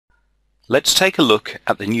Let's take a look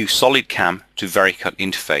at the new SolidCAM to VERICUT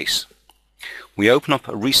interface. We open up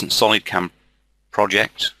a recent SolidCAM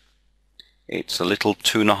project. It's a little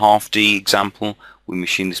 2.5D example. We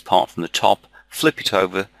machine this part from the top, flip it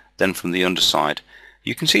over, then from the underside.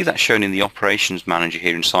 You can see that shown in the Operations Manager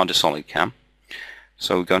here inside the SolidCAM.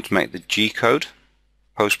 So we're going to make the G code,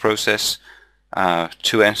 post-process,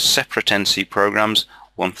 two separate NC programs,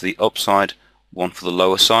 one for the upside, one for the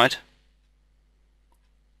lower side.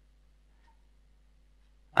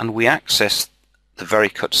 And we access the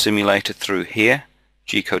VERICUT simulator through here,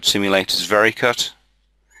 G-code simulators VERICUT,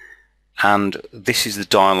 and this is the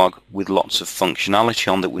dialog with lots of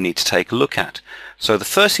functionality on that we need to take a look at. So the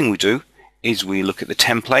first thing we do is we look at the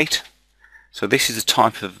template. So this is the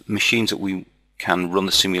type of machines that we can run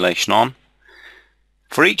the simulation on.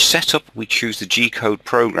 For each setup we choose the G-code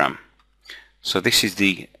program. So this is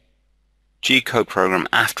the G-code program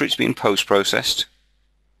after it's been post-processed.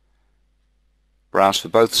 Browse for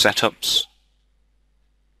both setups.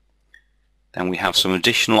 Then we have some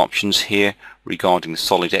additional options here regarding the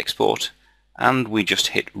solid export, and we just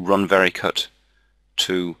hit Run VERICUT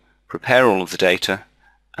to prepare all of the data,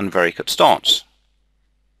 and VERICUT starts.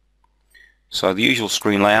 So the usual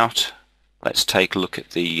screen layout. Let's take a look at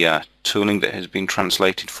the tooling that has been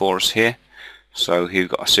translated for us here. So here we've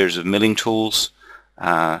got a series of milling tools,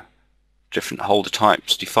 different holder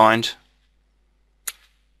types defined.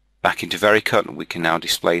 Back into VERICUT, we can now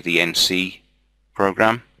display the NC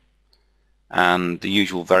program, and the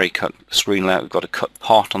usual VERICUT screen layout. We've got a cut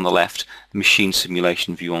part on the left, the machine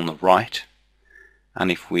simulation view on the right,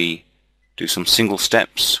 and if we do some single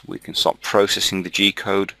steps we can start processing the G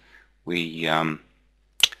code. We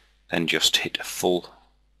then just hit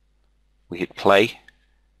we hit play,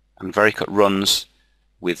 and VERICUT runs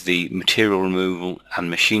with the material removal and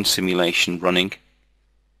machine simulation running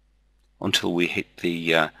until we hit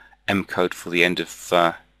the M code for the end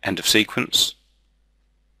of sequence.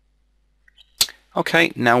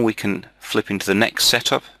 Okay, now we can flip into the next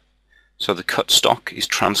setup. So the cut stock is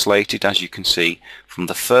translated, as you can see, from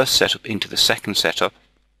the first setup into the second setup.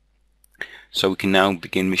 So we can now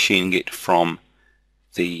begin machining it from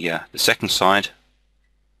the second side.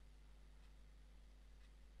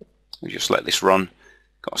 We just let this run.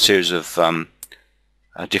 Got a series of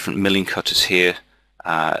different milling cutters here,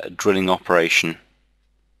 drilling operation.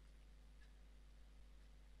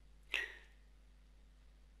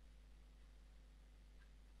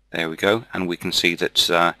 There we go, and we can see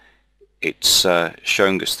that it's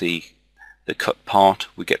showing us the cut part.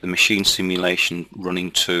 We get the machine simulation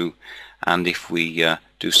running too, and if we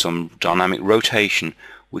do some dynamic rotation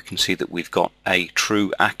we can see that we've got a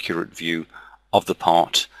true accurate view of the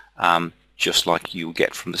part, just like you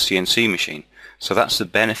get from the CNC machine. So that's the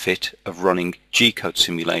benefit of running G-code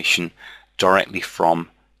simulation directly from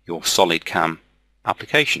your SolidCAM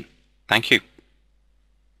application. Thank you.